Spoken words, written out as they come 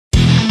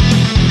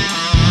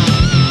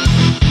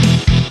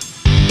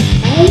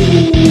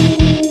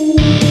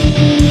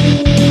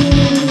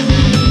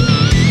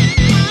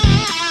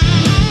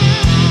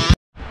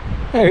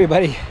Hey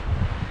everybody,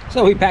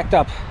 so we packed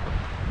up.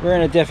 We're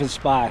in a different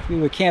spot. We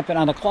were camping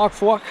on the Clark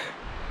Fork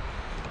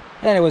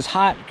and it was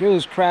hot, it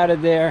was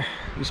crowded there.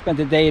 We spent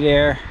the day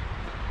there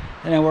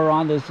and then we're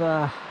on this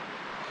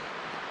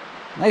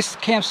nice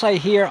campsite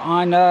here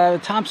on the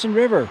Thomson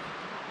River.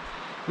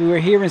 We were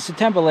here in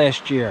September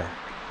last year,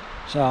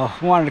 so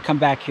we wanted to come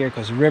back here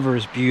because the river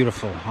is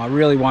beautiful. I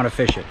really want to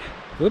fish it.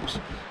 Oops.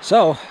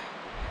 So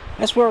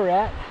that's where we're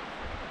at.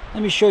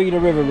 Let me show you the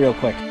river real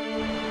quick.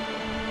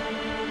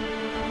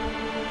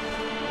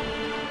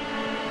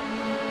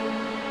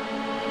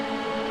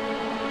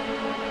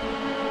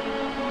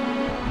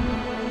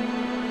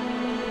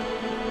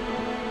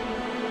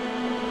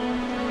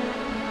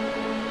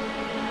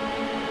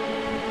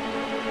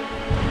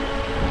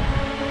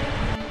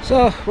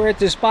 So we're at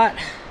this spot.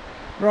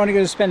 We're only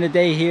going to spend the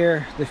day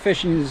here. The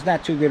fishing is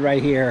not too good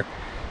right here.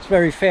 It's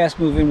very fast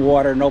moving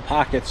water, no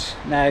pockets.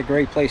 Not a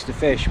great place to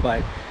fish,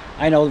 but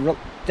I know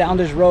down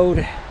this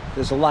road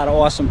there's a lot of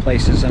awesome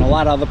places and a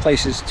lot of other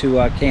places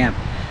to camp.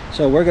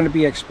 So we're going to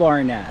be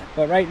exploring that.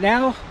 But right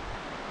now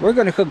we're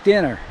going to cook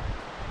dinner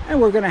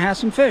and we're going to have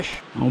some fish.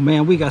 Oh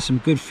man, we got some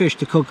good fish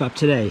to cook up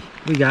today.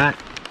 We got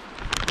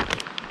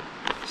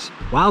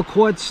wild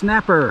caught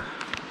snapper.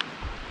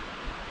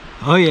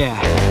 Oh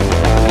yeah.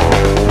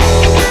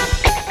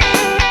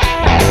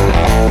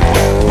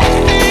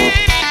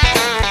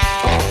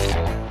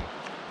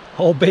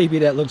 Oh baby,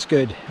 that looks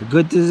good. A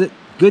good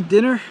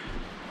dinner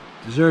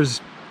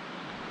deserves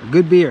a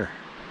good beer.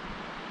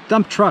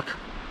 Dump truck,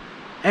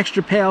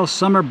 extra pale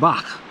summer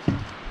Bach.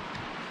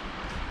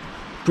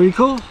 Pretty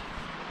cool?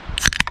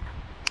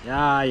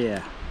 Ah,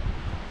 yeah.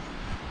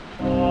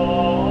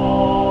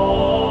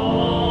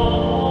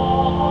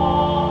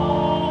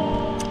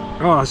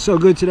 Oh, so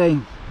good today.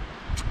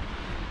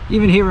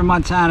 Even here in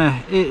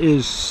Montana, it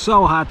is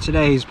so hot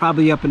today. It's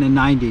probably up in the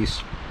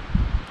 90s.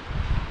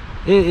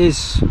 It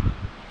is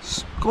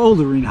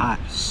scoldering hot,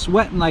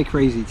 sweating like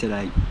crazy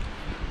today.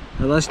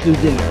 Now let's do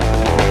dinner.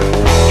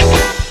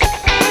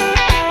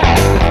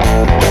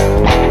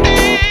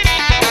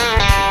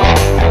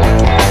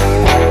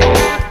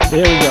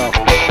 There we go.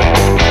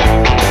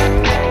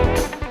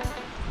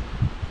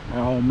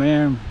 Oh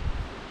man,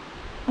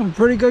 I'm a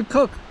pretty good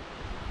cook.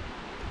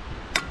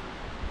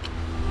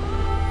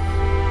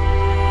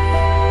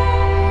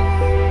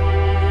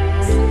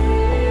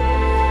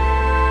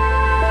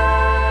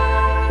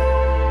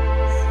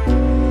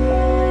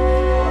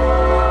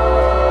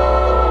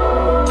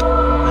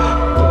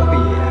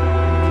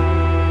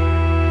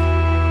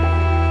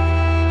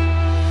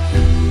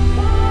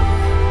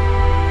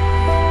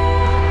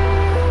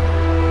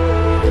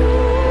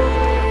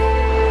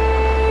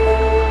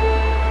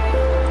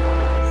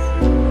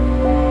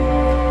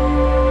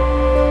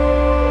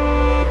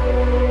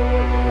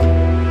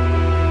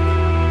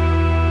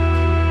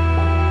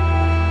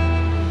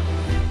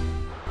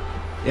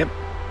 Yep,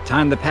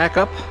 time to pack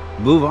up,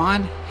 move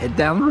on, head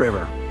down the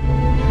river.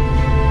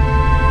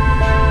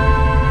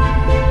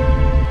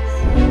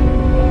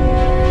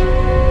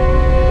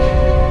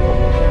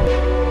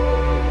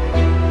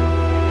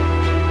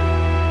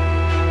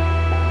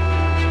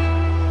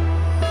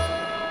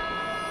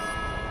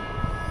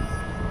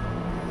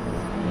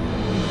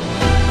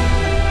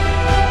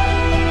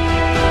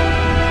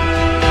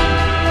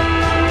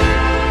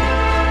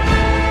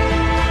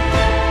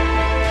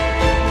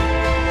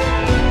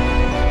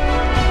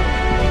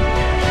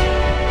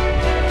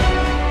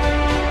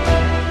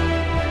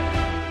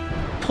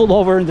 Pulled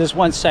over in this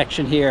one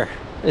section here.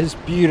 It's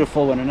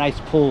beautiful and a nice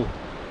pool.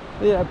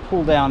 Look at that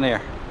pool down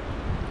there.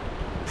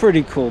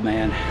 Pretty cool,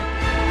 man.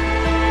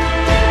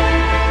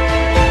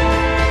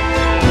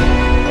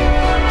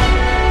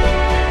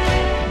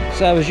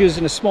 So I was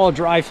using a small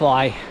dry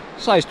fly,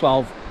 size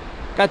 12.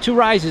 Got 2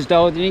 rises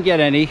though, didn't get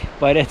any,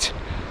 but at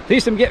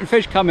least I'm getting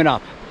fish coming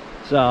up.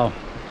 So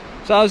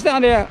I was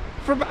down there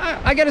for,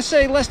 I gotta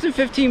say, less than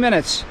 15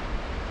 minutes.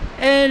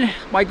 And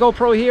my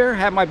GoPro here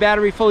had my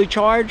battery fully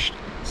charged.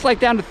 It's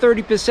like down to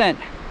 30%.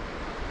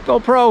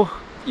 GoPro,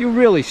 you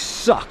really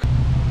suck.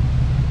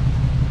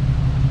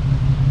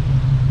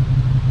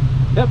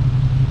 Yep,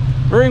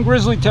 we're in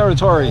grizzly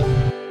territory.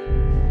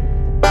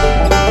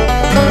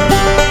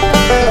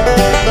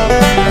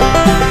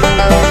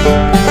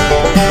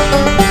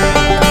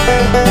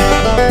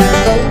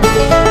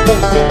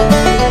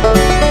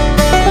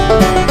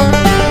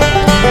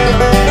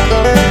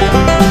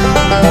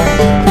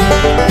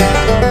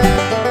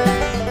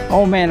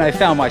 Oh man, I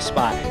found my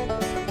spot.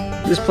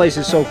 This place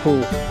is so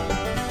cool.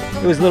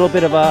 It was a little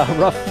bit of a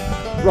rough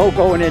road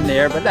going in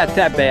there, but not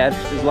that bad.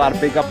 There's a lot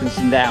of big ups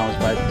and downs,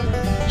 but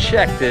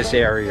check this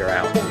area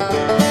out.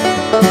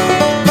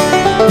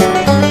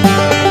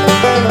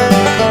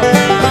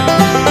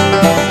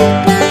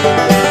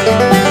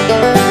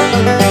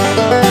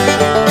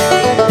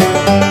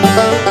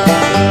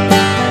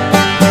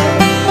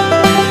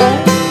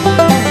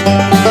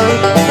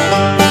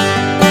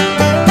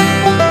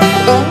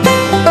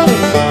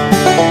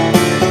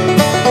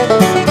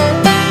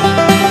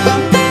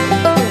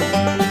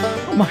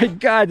 My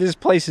God, this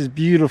place is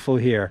beautiful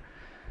here.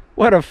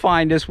 What a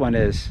find this one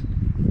is.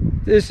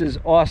 This is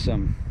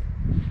awesome.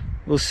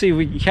 We'll see if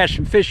we can catch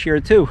some fish here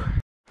too.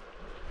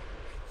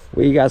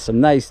 We got some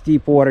nice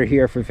deep water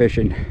here for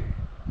fishing.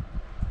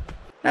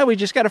 Now we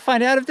just got to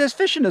find out if there's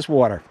fish in this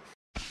water.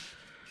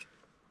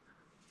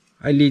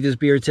 I need this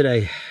beer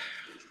today.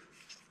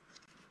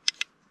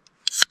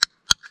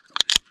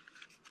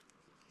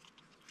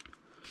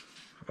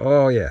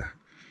 Oh yeah.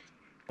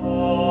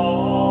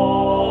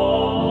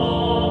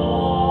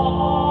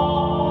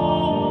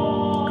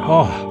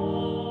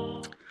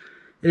 Oh,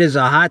 it is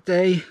a hot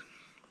day.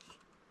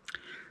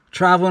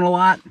 Traveling a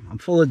lot. I'm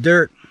full of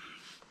dirt.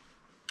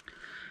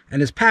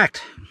 And it's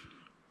packed.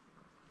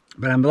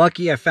 But I'm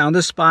lucky I found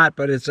this spot,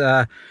 but there's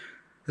a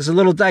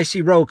little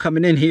dicey road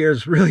coming in here.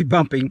 It's really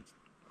bumping.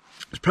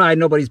 There's probably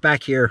nobody's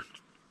back here.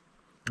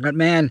 But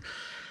man,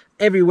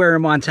 everywhere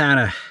in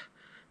Montana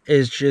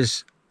is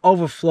just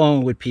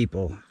overflowing with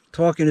people.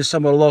 Talking to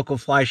some of the local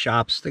fly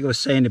shops, I think I was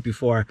saying it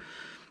before,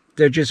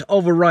 they're just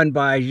overrun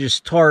by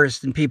just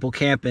tourists and people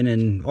camping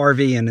and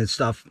RVing and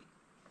stuff.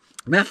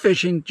 Not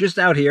fishing, just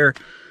out here.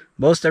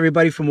 Most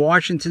everybody from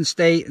Washington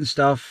State and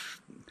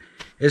stuff.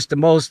 It's the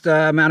most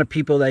amount of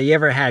people that you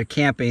ever had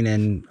camping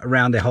and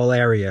around the whole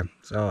area.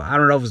 So I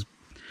don't know if it's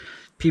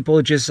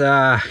people just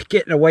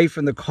getting away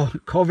from the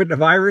COVID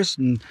virus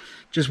and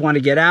just want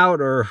to get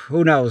out, or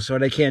who knows, or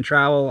they can't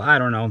travel. I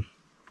don't know.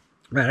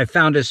 But I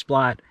found this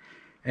spot,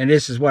 and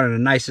this is one of the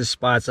nicest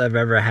spots I've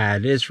ever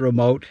had. It's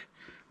remote.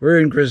 We're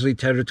in grizzly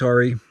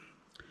territory,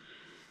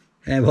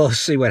 and we'll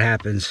see what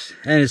happens.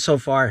 And it's so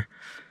far,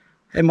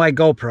 and my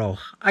GoPro,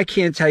 I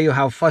can't tell you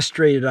how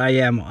frustrated I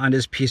am on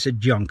this piece of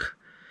junk.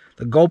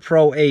 The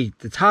GoPro 8,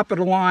 the top of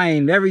the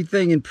line,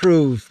 everything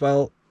improved.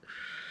 Well,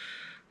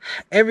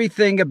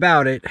 everything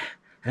about it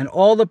and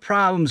all the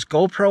problems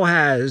GoPro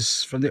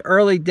has from the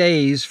early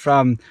days,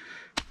 from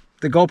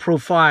the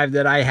GoPro 5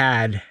 that I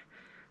had,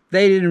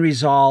 they didn't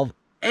resolve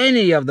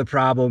any of the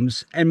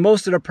problems, and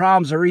most of the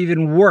problems are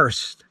even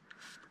worse.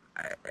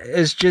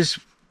 It's just,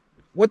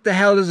 what the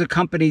hell does a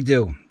company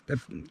do?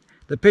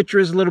 The picture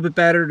is a little bit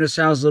better, the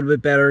sound's a little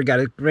bit better, got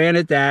it,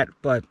 granted that,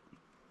 but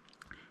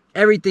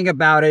everything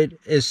about it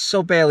is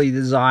so badly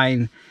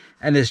designed,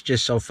 and it's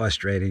just so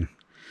frustrating.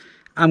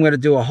 I'm going to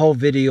do a whole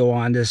video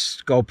on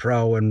this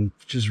GoPro and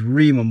just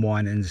ream them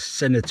one and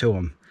send it to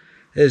them.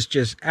 It's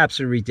just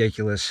absolutely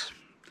ridiculous.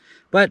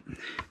 But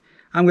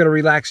I'm going to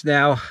relax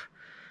now,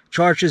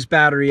 charge this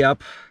battery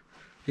up,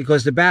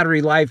 because the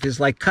battery life is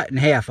like cut in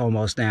half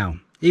almost now.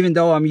 Even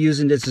though I'm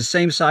using, it's the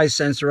same size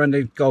sensor on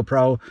the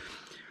GoPro.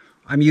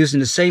 I'm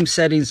using the same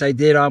settings I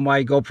did on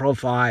my GoPro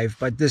 5,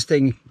 but this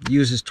thing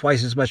uses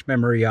twice as much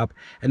memory up,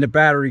 and the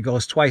battery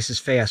goes twice as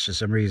fast for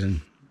some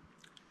reason.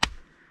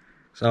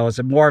 So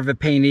it's more of a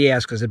pain in the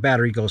ass because the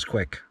battery goes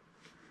quick.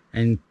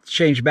 And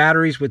change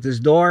batteries with this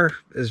door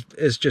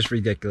is just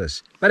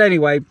ridiculous. But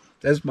anyway,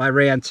 that's my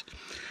rant.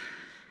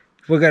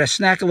 We're going to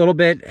snack a little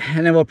bit,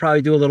 and then we'll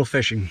probably do a little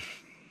fishing.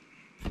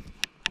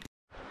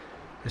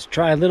 Let's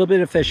try a little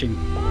bit of fishing.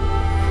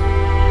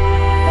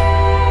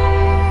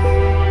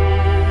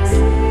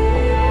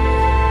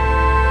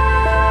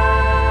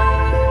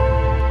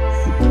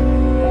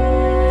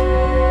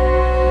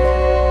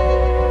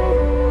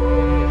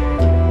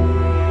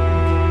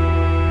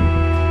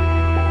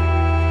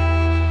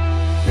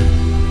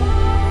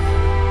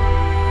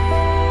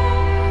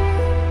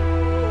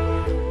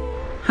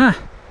 Huh.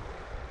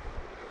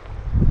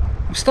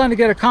 I'm starting to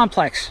get a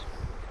complex.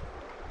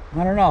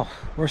 I don't know.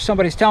 Or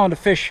somebody's telling the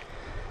fish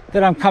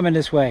that I'm coming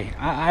this way.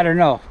 I don't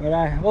know. But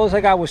all I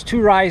got was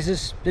 2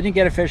 rises. Didn't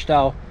get a fish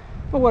though.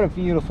 But what a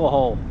beautiful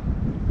hole.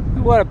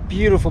 What a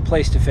beautiful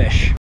place to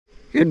fish.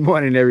 Good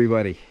morning,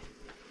 everybody.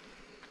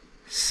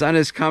 Sun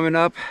is coming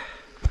up.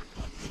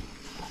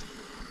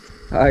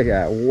 I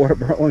got water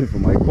boiling for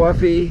my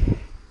coffee.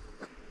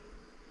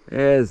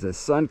 There's the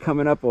sun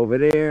coming up over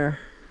there.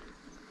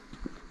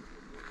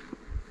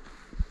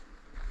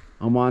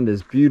 I'm on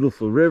this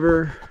beautiful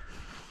river.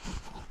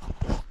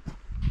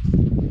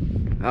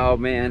 Oh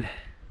man,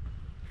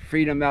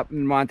 freedom up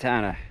in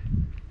Montana.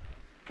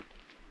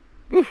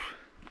 Whew.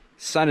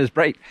 Sun is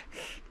bright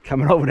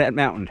coming over that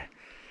mountain.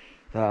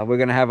 We're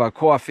gonna have our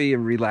coffee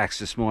and relax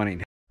this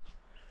morning.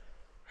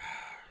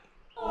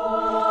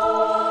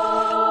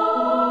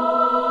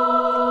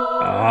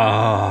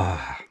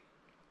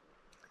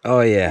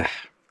 Oh yeah,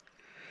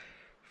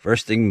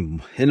 first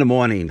thing in the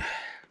morning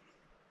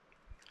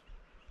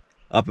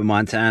up in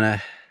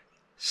Montana,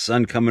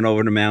 sun coming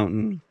over the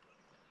mountain.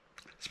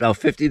 It's about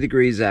 50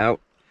 degrees out,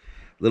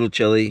 a little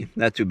chilly,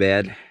 not too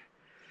bad.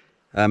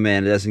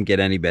 Man, it doesn't get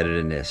any better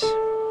than this.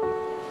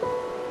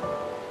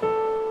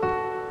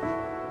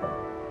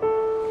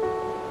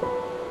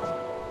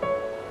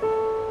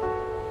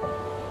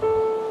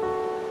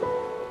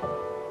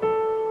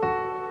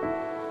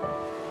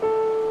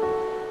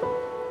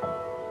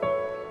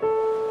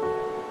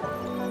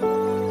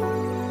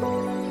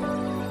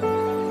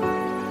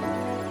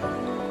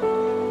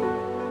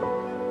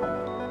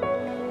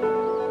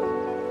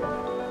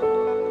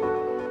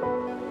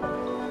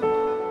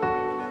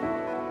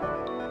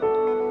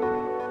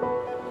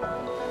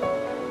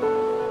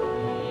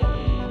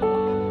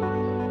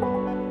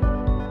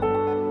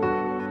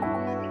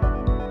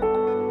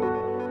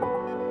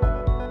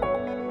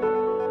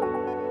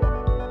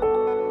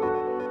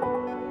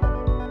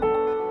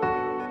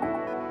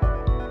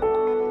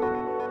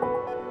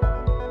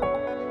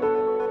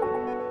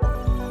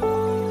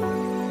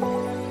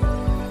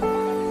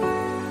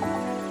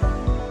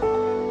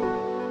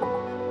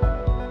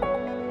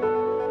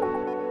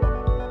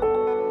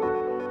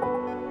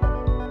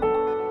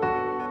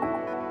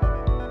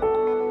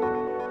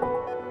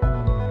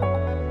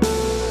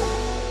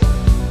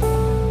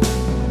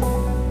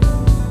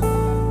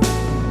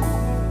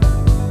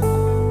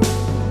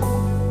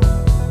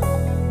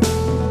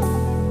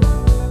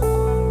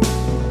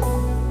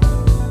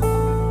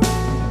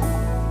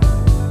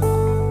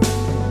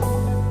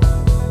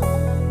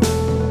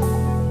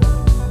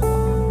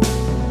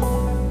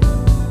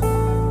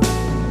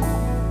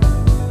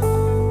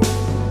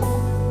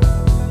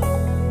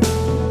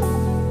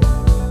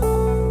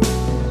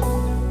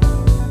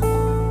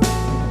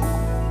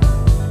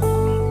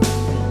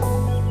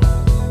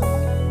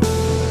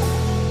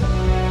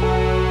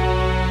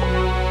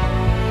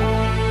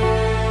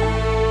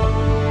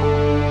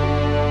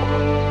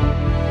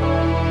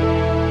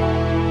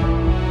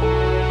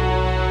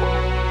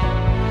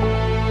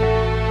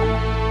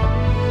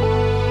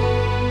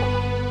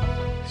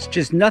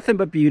 just nothing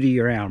but beauty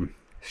around.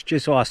 It's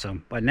just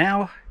awesome. But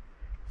now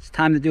it's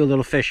time to do a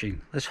little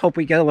fishing. Let's hope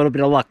we get a little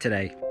bit of luck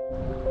today.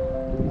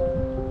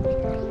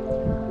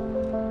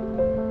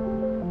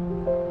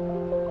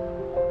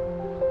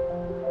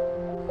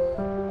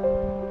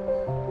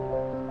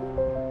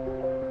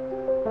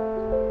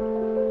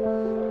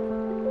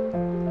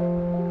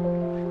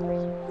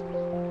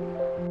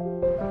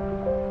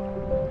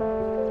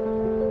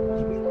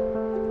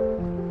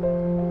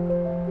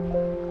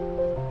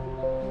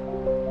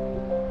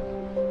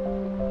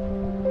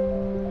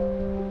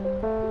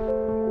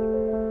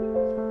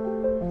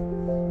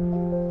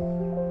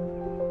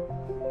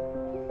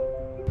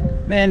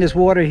 Man, this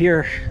water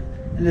here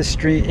in this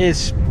stream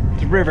is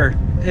the river.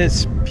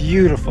 It's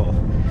beautiful.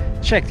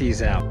 Check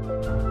these out.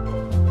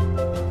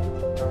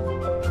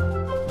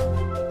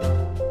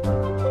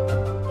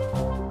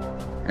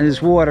 And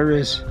this water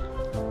is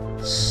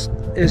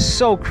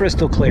so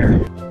crystal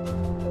clear.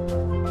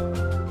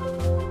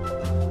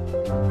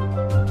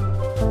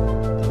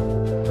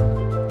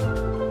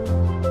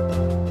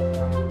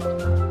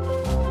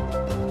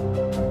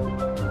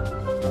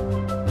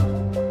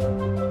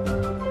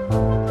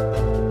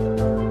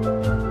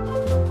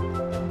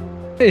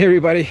 Hey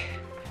everybody,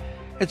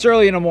 it's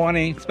early in the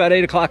morning. It's about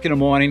 8 o'clock in the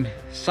morning.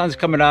 Sun's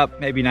coming up,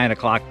 maybe 9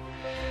 o'clock.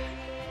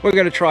 We're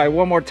gonna try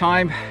one more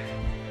time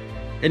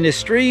in this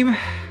stream,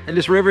 in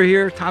this river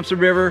here, Thomson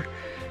River,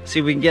 see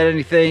if we can get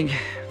anything.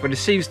 But it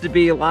seems to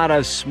be a lot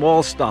of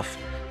small stuff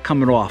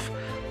coming off.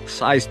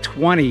 Size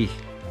 20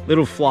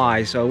 little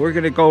flies. So we're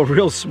gonna go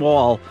real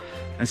small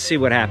and see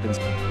what happens.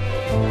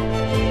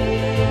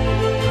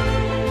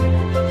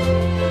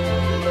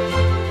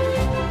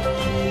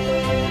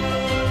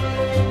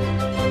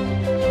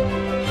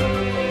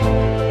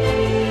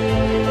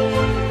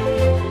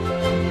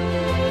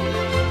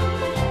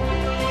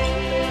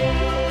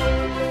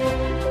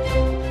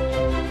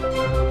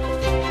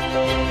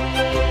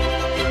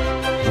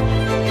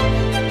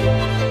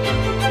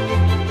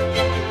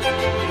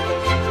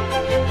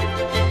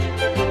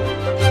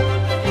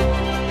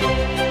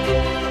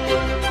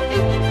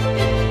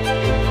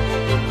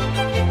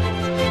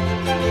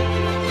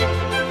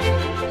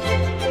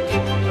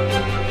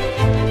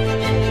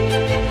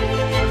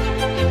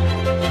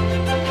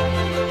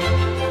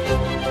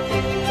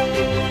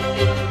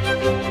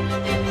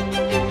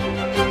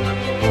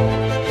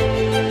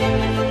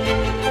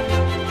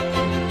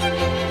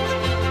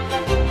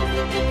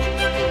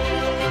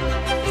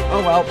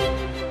 Oh well,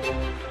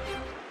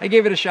 I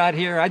gave it a shot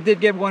here. I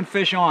did get one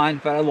fish on,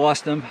 but I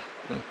lost him.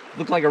 It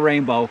looked like a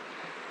rainbow.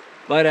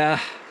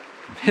 But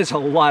there's a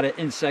lot of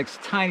insects,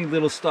 tiny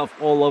little stuff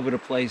all over the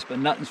place, but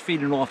nothing's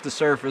feeding off the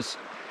surface.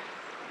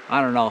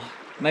 I don't know,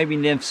 maybe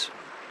nymphs.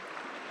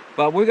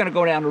 But we're gonna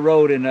go down the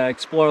road and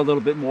explore a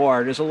little bit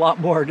more. There's a lot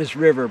more of this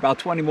river, about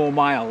 20 more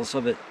miles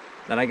of it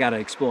that I gotta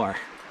explore.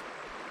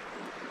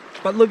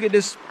 But look at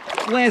this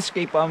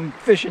landscape I'm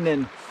fishing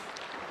in.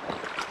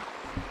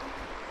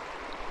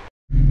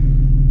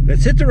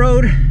 Let's hit the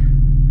road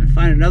and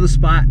find another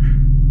spot,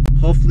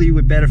 hopefully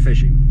with better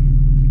fishing.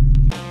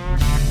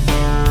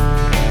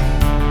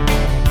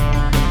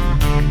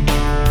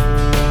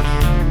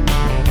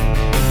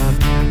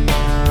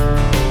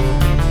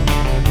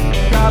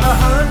 Got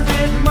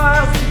 100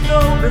 miles to go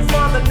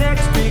before the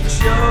next big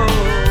show.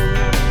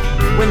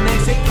 When they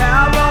say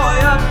cowboy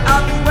up,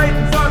 I'll be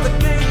waiting for the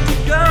gate to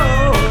go.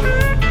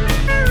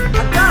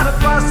 I gotta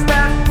bust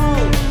that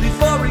fool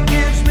before he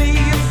gives me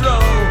a flow.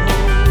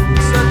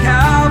 So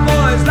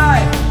cowboys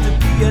like to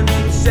be an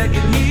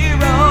 8-second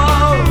hero.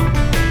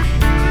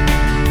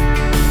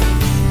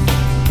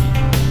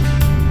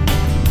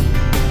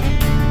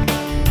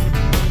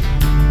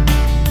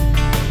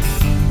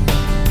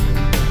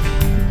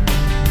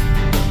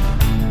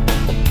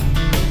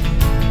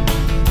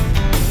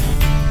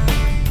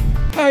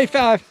 All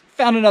right,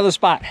 found another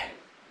spot.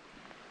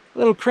 A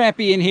little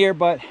crampy in here,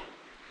 but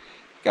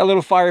got a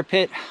little fire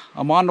pit.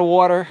 I'm on the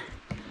water.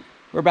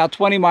 We're about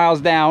 20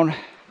 miles down.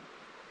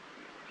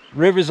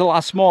 River's a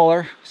lot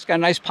smaller. It's got a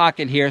nice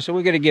pocket here, so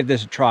we're gonna give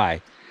this a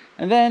try.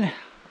 And then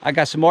I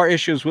got some more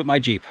issues with my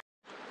Jeep.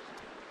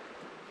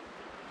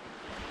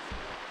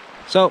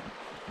 So,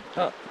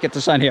 get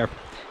the sun here.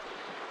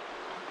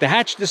 The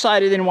hatch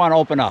decided it didn't want to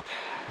open up.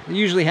 It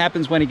usually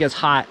happens when it gets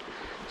hot.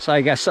 So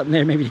I got something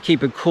there maybe to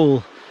keep it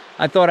cool.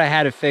 I thought I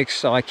had it fixed,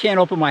 so I can't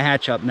open my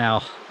hatch up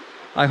now.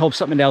 I hope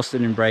something else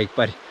didn't break,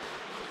 but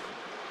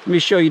let me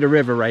show you the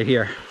river right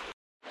here.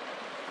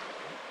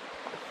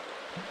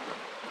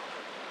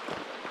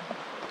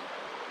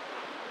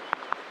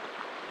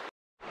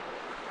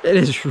 It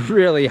is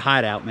really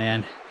hot out,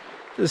 man.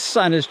 The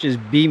sun is just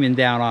beaming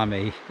down on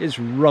me. It's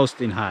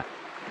roasting hot.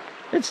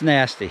 It's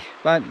nasty,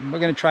 but we're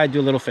gonna try to do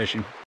a little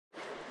fishing.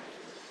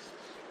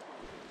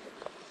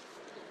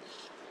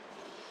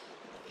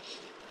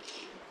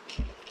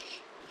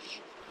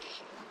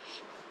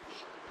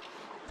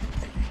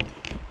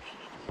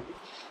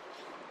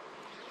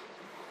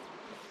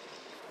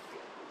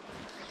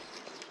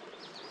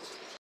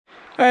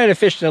 All right, I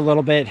fished it a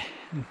little bit.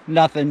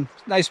 Nothing.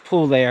 Nice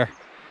pool there.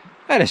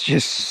 But it's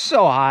just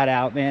so hot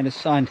out, man. The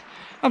sun,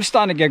 I'm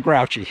starting to get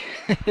grouchy.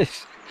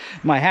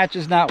 My hatch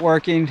is not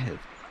working.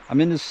 I'm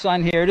in the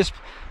sun here.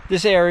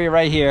 This area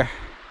right here,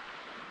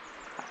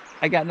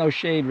 I got no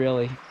shade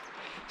really.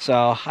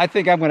 So I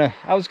think I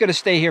was gonna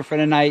stay here for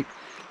the night,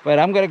 but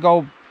I'm gonna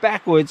go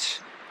backwards.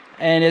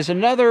 And there's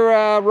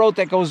another road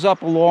that goes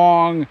up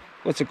along,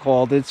 what's it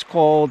called? It's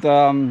called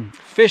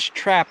Fish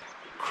Trap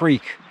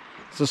Creek.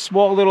 It's a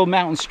small little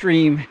mountain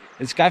stream.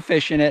 It's got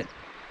fish in it.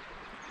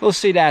 We'll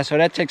see that. So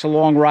that takes a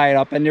long ride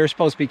up, and they're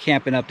supposed to be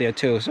camping up there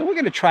too. So we're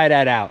gonna try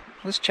that out.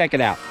 Let's check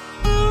it out.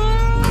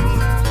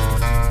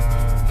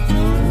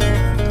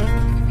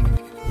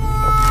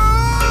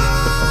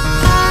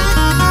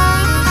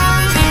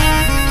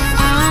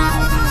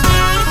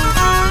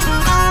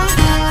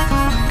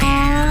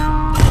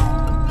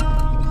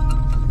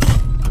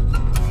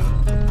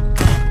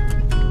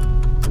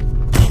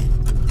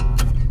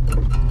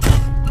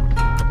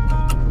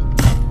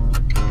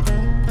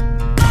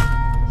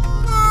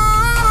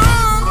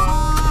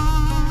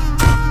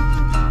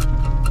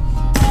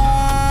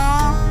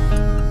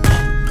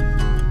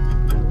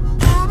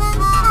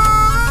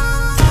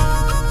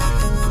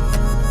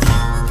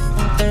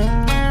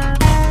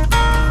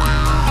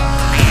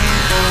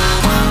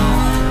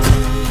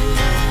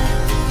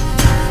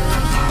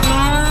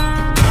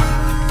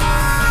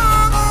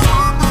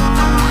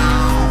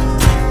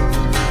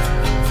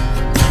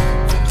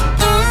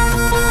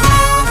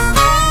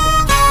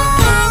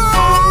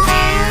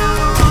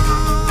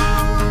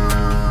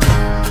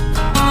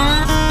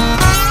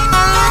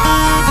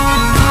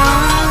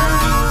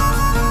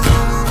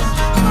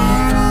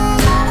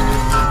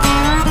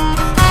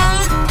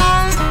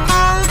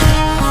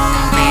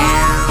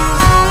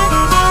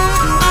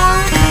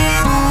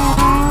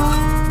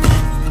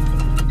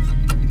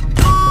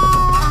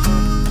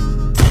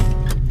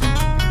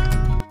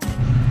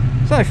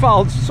 So I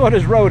saw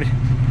this road.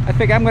 I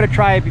think I'm going to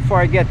try it before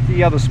I get to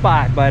the other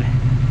spot, but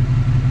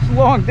it's a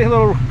long,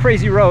 little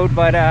crazy road,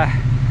 but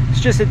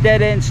it's just a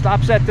dead end,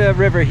 stops at the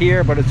river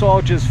here, but it's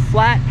all just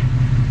flat,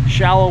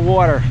 shallow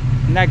water,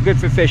 not good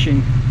for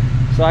fishing.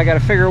 So I got to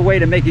figure a way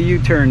to make a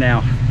U-turn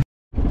now.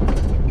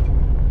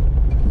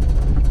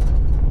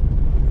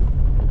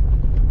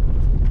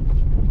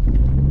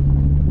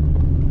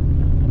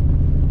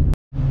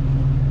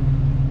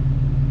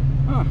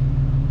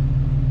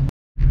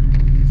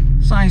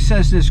 Sign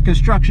says there's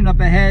construction up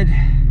ahead,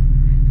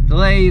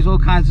 delays, all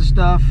kinds of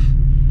stuff,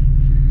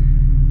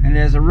 and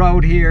there's a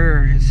road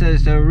here. It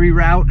says to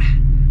reroute.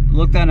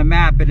 Looked on the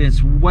map and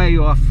it's way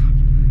off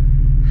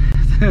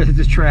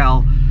the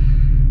trail,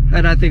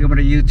 and I think I'm going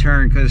to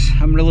U-turn because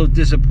I'm a little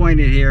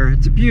disappointed here.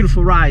 It's a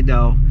beautiful ride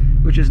though,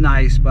 which is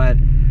nice, but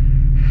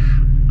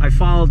I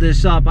followed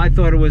this up. I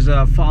thought it was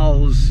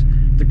follows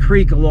the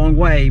creek a long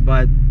way,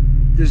 but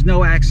there's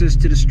no access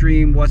to the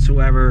stream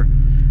whatsoever.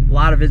 A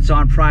lot of it's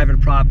on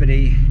private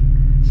property,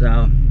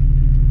 so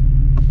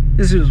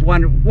this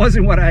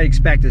wasn't what I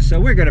expected. So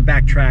we're going to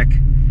backtrack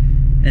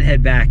and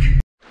head back.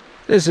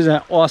 This is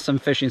an awesome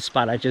fishing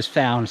spot I just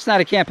found. It's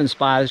not a camping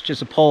spot, it's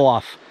just a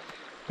pull-off,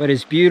 but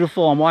it's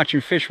beautiful. I'm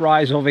watching fish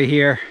rise over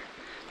here.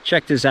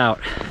 Check this out.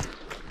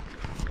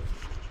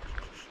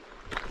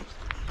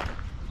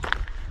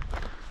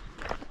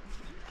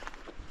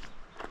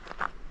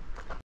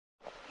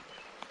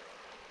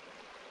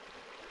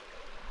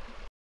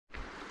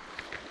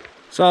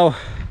 So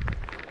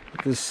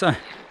this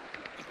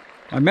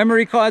my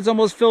memory card's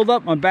almost filled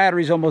up, my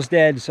battery's almost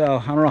dead, so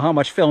I don't know how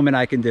much filming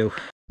I can do.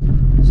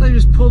 So I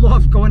just pulled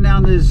off going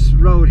down this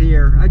road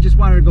here. I just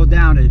wanted to go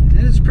down it, and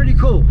it's pretty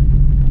cool.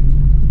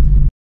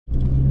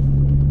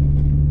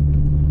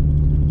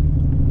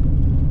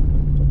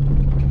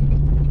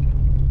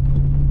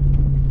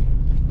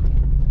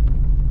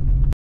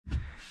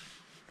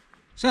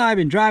 So I've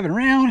been driving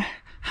around,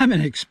 I've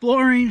been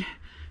exploring,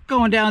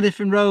 going down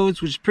different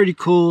roads, which is pretty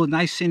cool,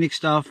 nice scenic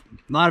stuff.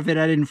 A lot of it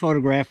I didn't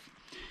photograph,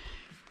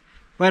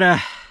 but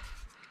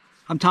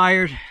I'm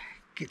tired.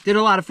 Did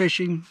a lot of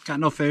fishing, got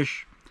no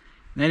fish,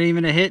 not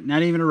even a hit,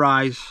 not even a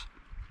rise.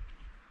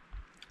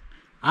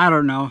 I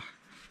don't know,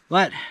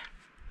 but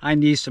I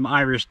need some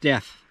Irish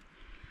death.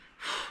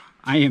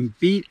 I am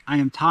beat, I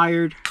am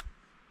tired.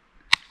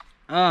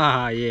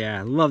 Ah,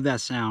 yeah, love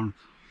that sound.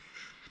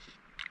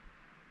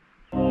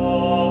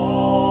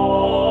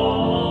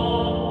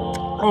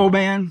 Oh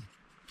man,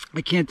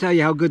 I can't tell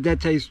you how good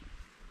that tastes.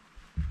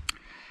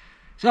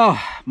 So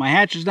my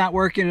hatch is not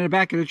working in the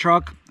back of the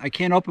truck. I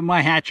can't open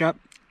my hatch up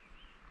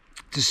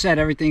to set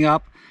everything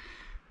up.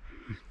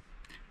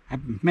 I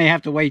may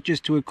have to wait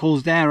just till it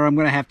cools down, or I'm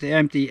going to have to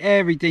empty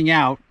everything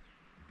out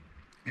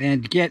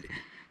and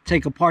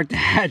take apart the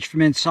hatch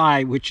from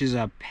inside, which is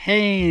a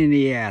pain in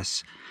the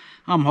ass.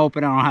 I'm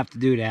hoping I don't have to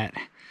do that,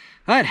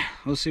 but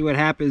we'll see what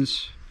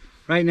happens.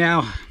 Right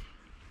now,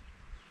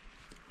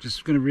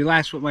 just going to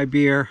relax with my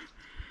beer,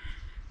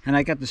 and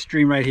I got the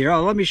stream right here.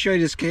 Oh, let me show you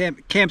this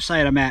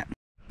campsite I'm at.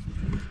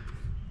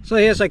 So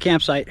here's our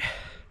campsite.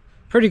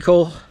 Pretty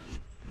cool.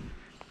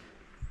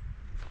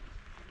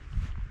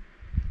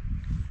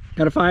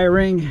 Got a fire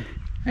ring,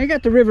 I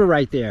got the river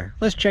right there.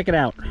 Let's check it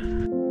out.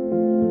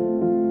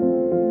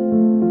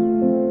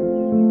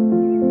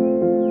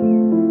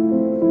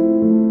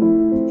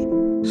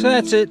 So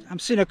that's it. I'm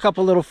seeing a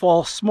couple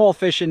little small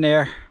fish in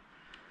there,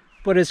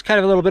 but it's kind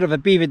of a little bit of a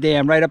beaver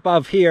dam right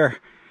above here.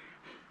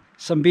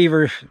 Some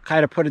beaver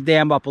kind of put a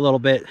dam up a little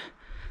bit,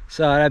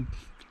 so I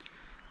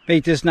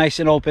made this nice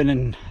and open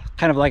and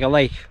kind of like a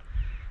lake.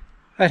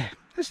 But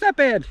it's not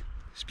bad.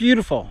 It's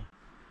beautiful.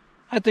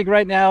 I think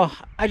right now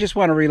I just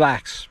want to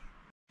relax.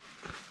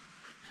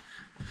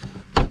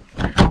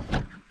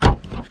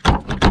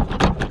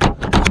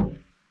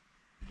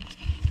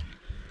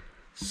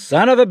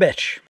 Son of a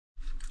bitch.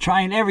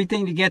 Trying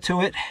everything to get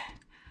to it.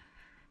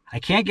 I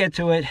can't get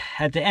to it.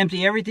 Had to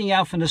empty everything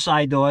out from the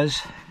side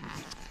doors.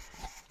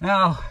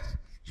 Now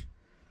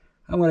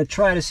I'm going to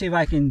try to see if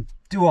I can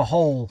do a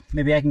hole.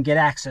 Maybe I can get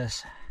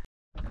access.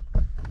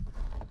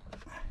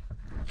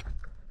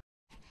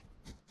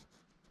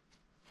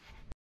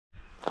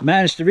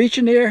 Managed to reach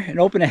in there and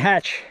open a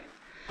hatch.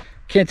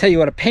 Can't tell you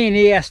what a pain in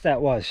the ass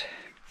that was.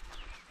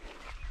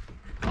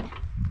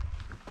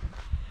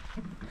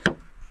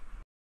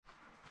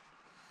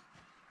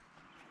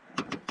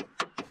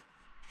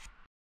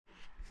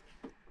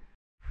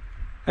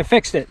 I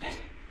fixed it.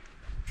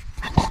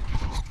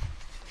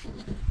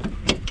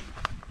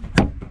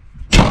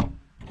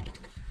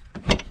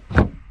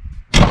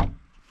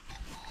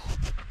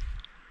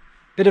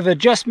 Bit of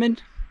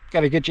adjustment.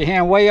 Got to get your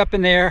hand way up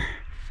in there.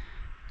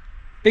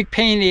 Big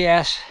pain in the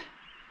ass,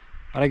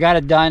 but I got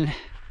it done.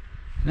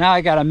 Now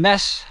I got a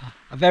mess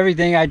of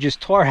everything I just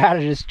tore out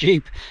of this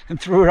Jeep and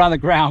threw it on the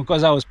ground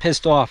because I was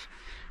pissed off.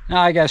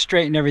 Now I got to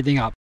straighten everything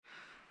up.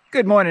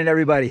 Good morning,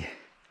 everybody.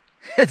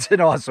 It's an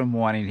awesome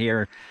morning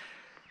here.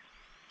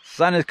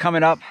 Sun is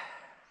coming up.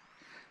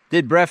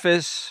 Did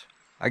breakfast.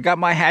 I got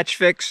my hatch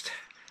fixed.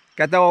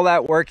 Got all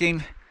that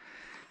working.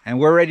 And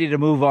we're ready to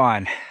move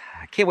on.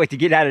 I can't wait to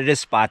get out of this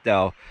spot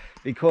though,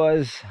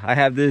 because I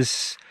have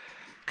this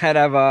kind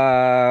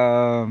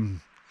of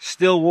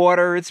still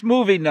water. It's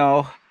moving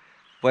though,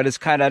 but it's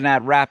kind of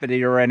not rapid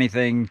or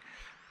anything.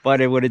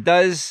 But what it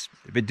does,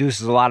 it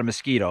produces a lot of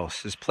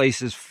mosquitoes. This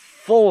place is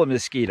full of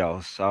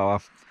mosquitoes.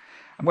 So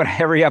I'm going to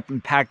hurry up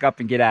and pack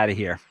up and get out of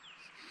here.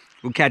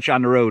 We'll catch you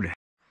on the road.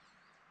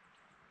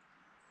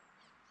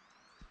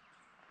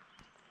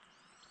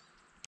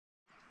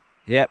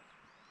 Yep,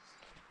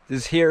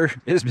 this here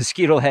is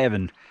mosquito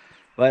heaven,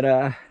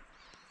 but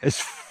it's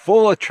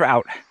full of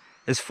trout.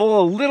 It's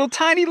full of little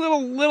tiny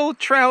little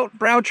trout,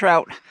 brown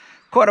trout.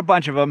 Caught a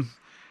bunch of them.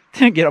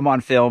 Didn't get them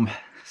on film.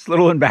 It's a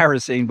little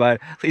embarrassing,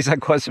 but at least I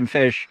caught some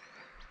fish.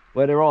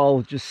 But they're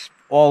all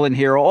in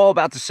here, all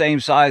about the same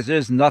size.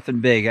 There's nothing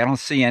big. I don't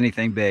see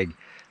anything big.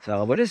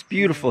 So, but it's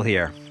beautiful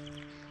here.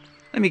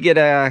 Let me get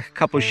a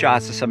couple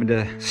shots of some of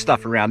the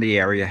stuff around the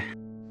area.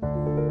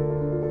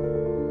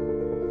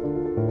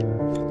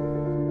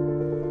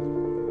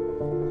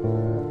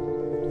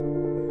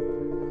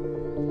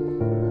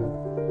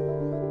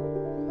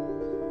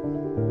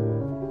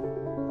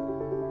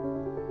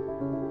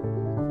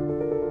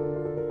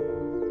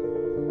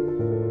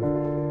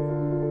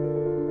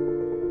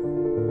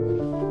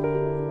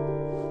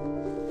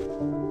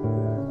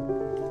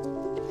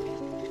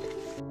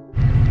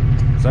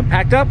 So I'm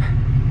packed up,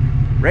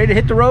 ready to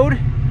hit the road,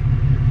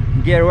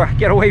 and get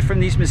away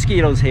from these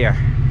mosquitoes here.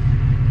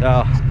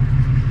 So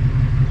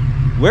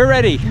we're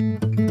ready.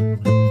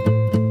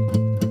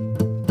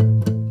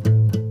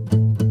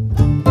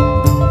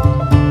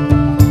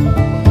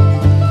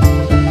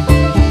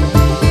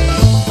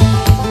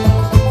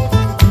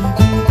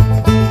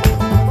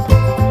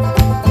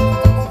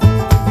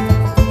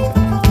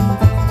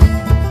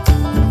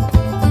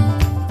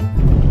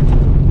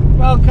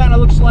 Well, it kind of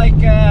looks like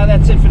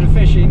that's it for the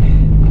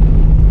fishing.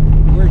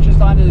 We're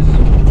just on this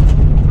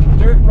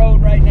dirt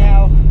road right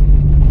now.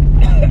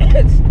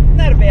 It's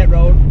not a bad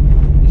road,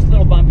 just a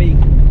little bumpy,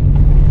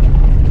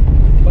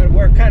 but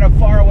we're kind of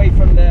far away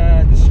from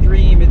the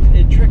stream.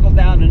 It trickled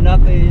down to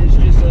nothing. It's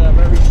just a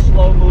very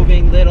slow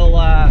moving little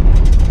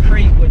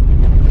creek with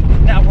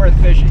not worth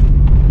fishing.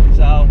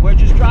 So we're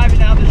just driving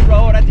down this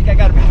road. I think I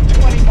got about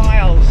 20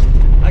 miles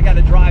I got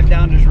to drive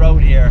down this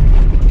road here,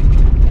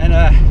 and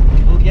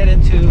we'll get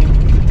into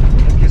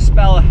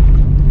Caspella.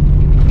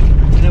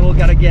 And then we'll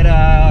gotta get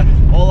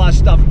all our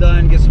stuff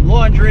done, get some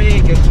laundry,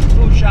 get some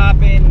food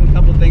shopping, a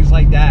couple things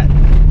like that.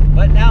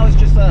 But now it's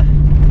just a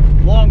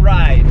long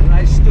ride, and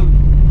I still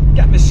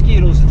got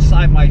mosquitoes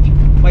inside my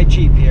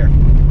Jeep here.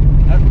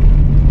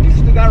 We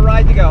still got a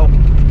ride to go.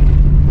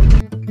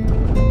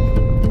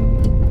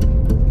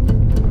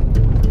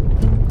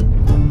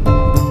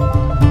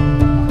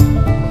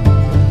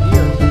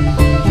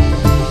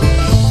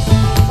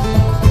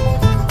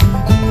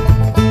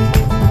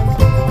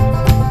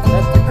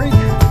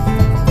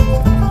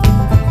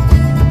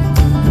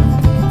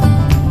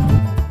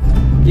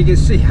 You can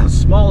see how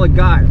small it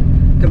got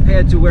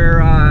compared to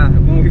where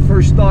when we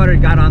first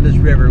got on this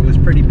river. It was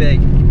pretty big,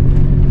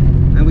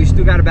 and we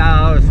still got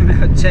about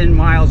 10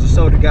 miles or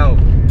so to go.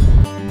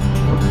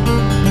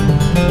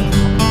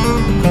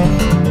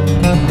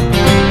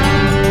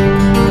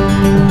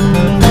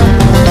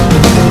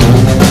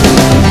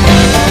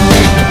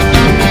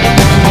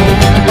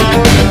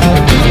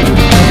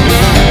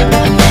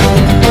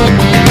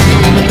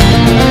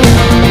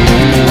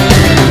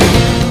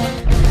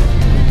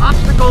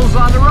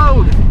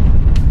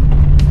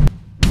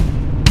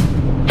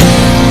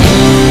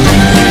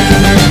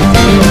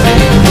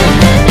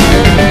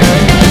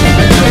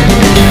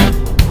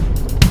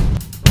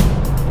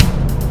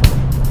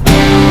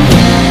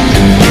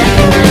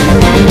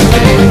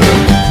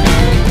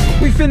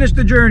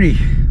 the journey.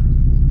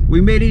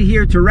 We made it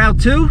here to Route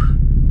 2.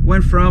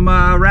 Went from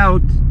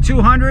Route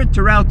 200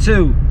 to Route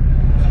 2.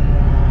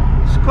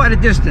 It's quite a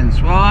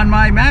distance. Well, on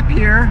my map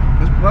here,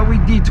 well, we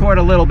detoured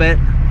a little bit.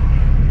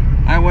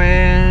 I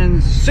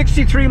went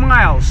 63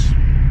 miles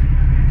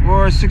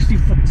or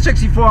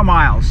 64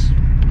 miles.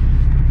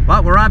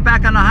 But we're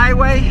back on the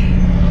highway.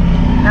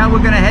 Now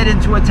we're gonna head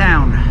into a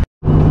town.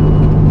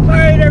 All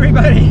right,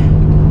 everybody.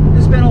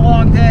 It's been a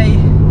long day.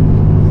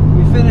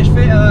 We finished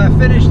the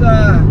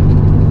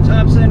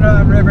Thomson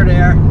River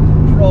there.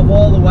 Drove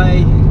all the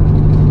way.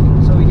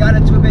 So we got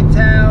into a big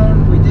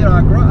town. We did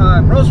our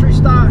grocery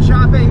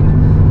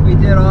shopping. We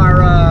did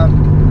our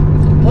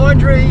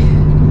laundry.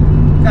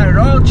 Got an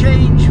oil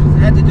change.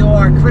 Had to do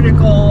our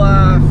critical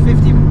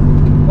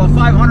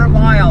 500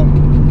 mile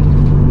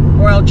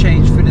oil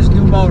change for this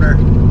new motor.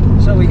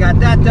 So we got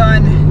that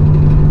done.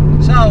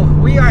 So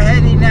we are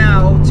heading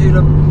now to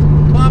the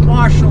Bob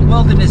Marshall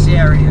Wilderness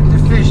area to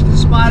fish the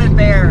spotted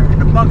bear in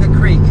the Bunker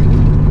Creek.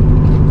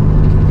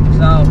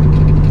 So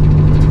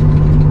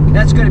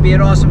that's going to be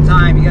an awesome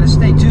time. You got to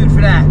stay tuned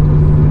for that.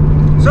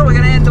 So we're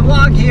going to end the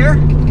vlog here.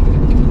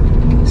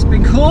 It's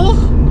been cool.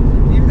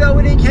 Even though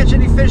we didn't catch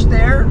any fish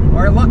there,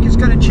 our luck is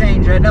going to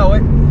change. I know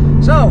it.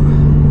 So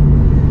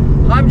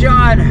I'm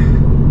John.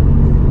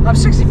 I'm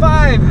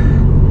 65.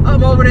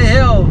 I'm over the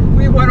hill.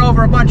 We went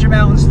over a bunch of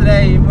mountains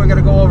today, and we're going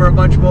to go over a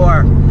bunch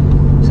more.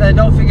 So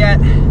don't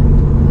forget,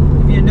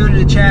 if you're new to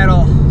the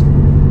channel,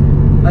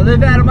 I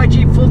live out of my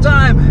Jeep full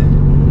time.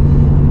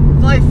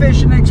 Fly,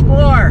 fish, and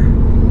explore.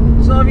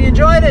 So if you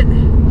enjoyed it,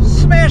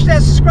 smash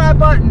that subscribe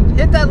button,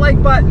 hit that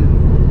like button.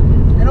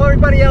 And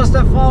everybody else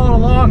that followed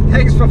along,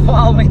 thanks for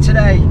following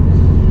today.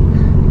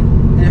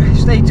 And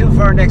stay tuned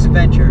for our next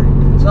adventure.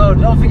 So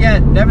don't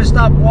forget, never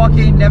stop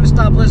walking, never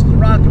stop listening to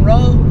rock and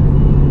roll.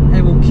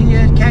 And we'll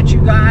catch you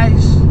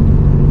guys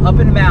up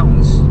in the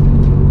mountains.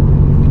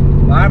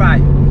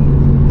 Bye-bye.